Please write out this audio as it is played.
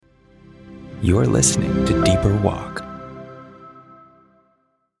You're listening to Deeper Walk.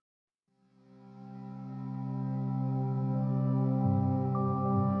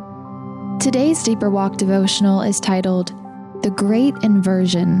 Today's Deeper Walk devotional is titled The Great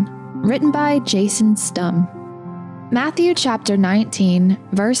Inversion, written by Jason Stum. Matthew chapter 19,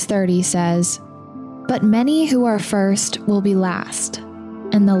 verse 30 says, "But many who are first will be last,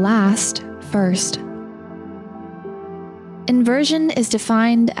 and the last first." Inversion is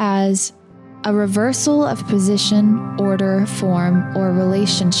defined as a reversal of position, order, form, or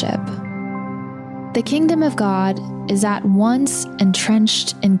relationship. The kingdom of God is at once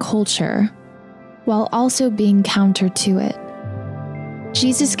entrenched in culture, while also being counter to it.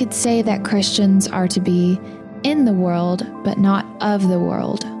 Jesus could say that Christians are to be in the world, but not of the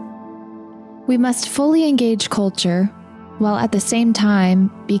world. We must fully engage culture, while at the same time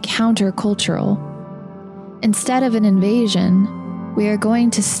be countercultural. Instead of an invasion, we are going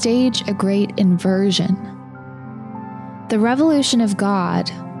to stage a great inversion. The revolution of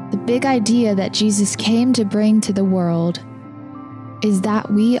God, the big idea that Jesus came to bring to the world, is that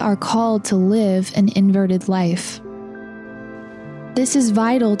we are called to live an inverted life. This is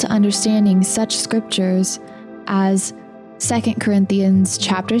vital to understanding such scriptures as 2 Corinthians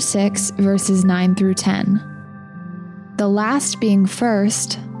chapter 6, verses 9 through 10. The last being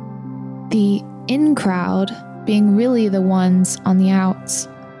first, the in crowd being really the ones on the outs.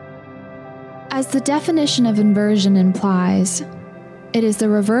 As the definition of inversion implies, it is the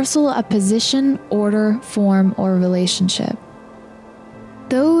reversal of position, order, form, or relationship.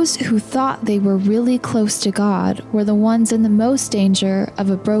 Those who thought they were really close to God were the ones in the most danger of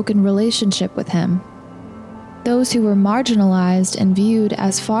a broken relationship with Him. Those who were marginalized and viewed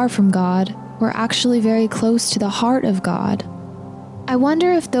as far from God were actually very close to the heart of God. I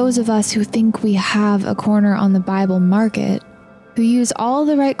wonder if those of us who think we have a corner on the Bible market, who use all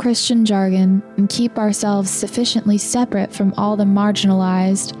the right Christian jargon and keep ourselves sufficiently separate from all the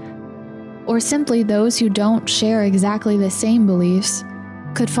marginalized, or simply those who don't share exactly the same beliefs,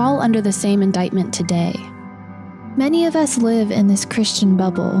 could fall under the same indictment today. Many of us live in this Christian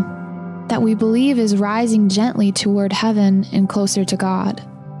bubble that we believe is rising gently toward heaven and closer to God.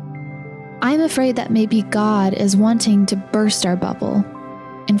 I'm afraid that maybe God is wanting to burst our bubble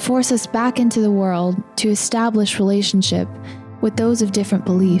and force us back into the world to establish relationship with those of different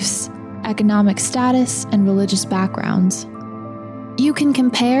beliefs, economic status, and religious backgrounds. You can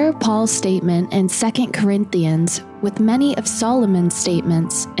compare Paul's statement in 2 Corinthians with many of Solomon's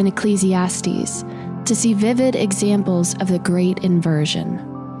statements in Ecclesiastes to see vivid examples of the great inversion.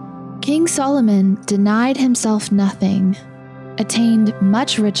 King Solomon denied himself nothing, attained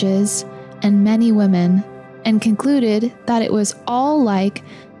much riches and many women, and concluded that it was all like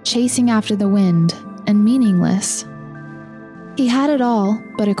chasing after the wind and meaningless. He had it all,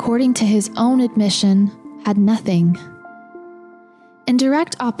 but according to his own admission, had nothing. In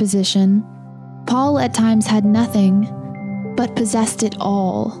direct opposition, Paul at times had nothing, but possessed it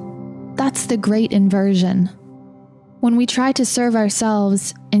all. That's the great inversion. When we try to serve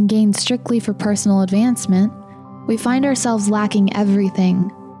ourselves and gain strictly for personal advancement, we find ourselves lacking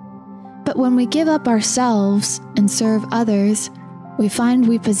everything. But when we give up ourselves and serve others, we find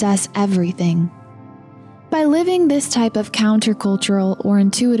we possess everything. By living this type of countercultural or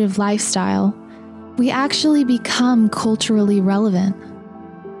intuitive lifestyle, we actually become culturally relevant.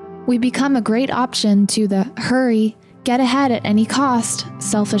 We become a great option to the hurry, get ahead at any cost,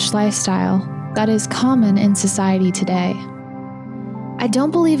 selfish lifestyle that is common in society today. I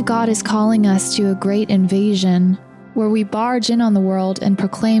don't believe God is calling us to a great invasion where we barge in on the world and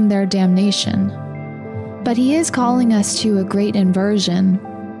proclaim their damnation. But He is calling us to a great inversion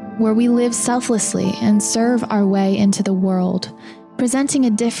where we live selflessly and serve our way into the world, presenting a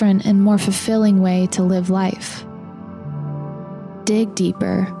different and more fulfilling way to live life. Dig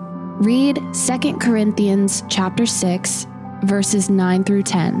deeper. Read 2 Corinthians chapter 6, verses 9 through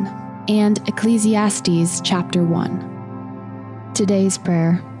 10, and Ecclesiastes chapter 1. Today's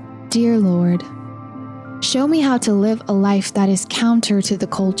prayer. Dear Lord, show me how to live a life that is counter to the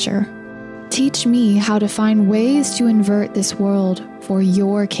culture. Teach me how to find ways to invert this world for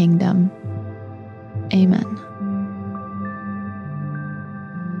your kingdom. Amen.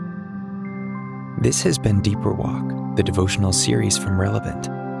 This has been Deeper Walk, the devotional series from Relevant.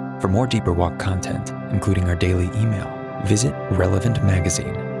 For more Deeper Walk content, including our daily email, visit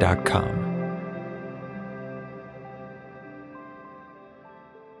relevantmagazine.com.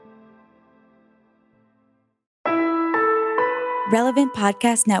 Relevant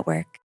Podcast Network.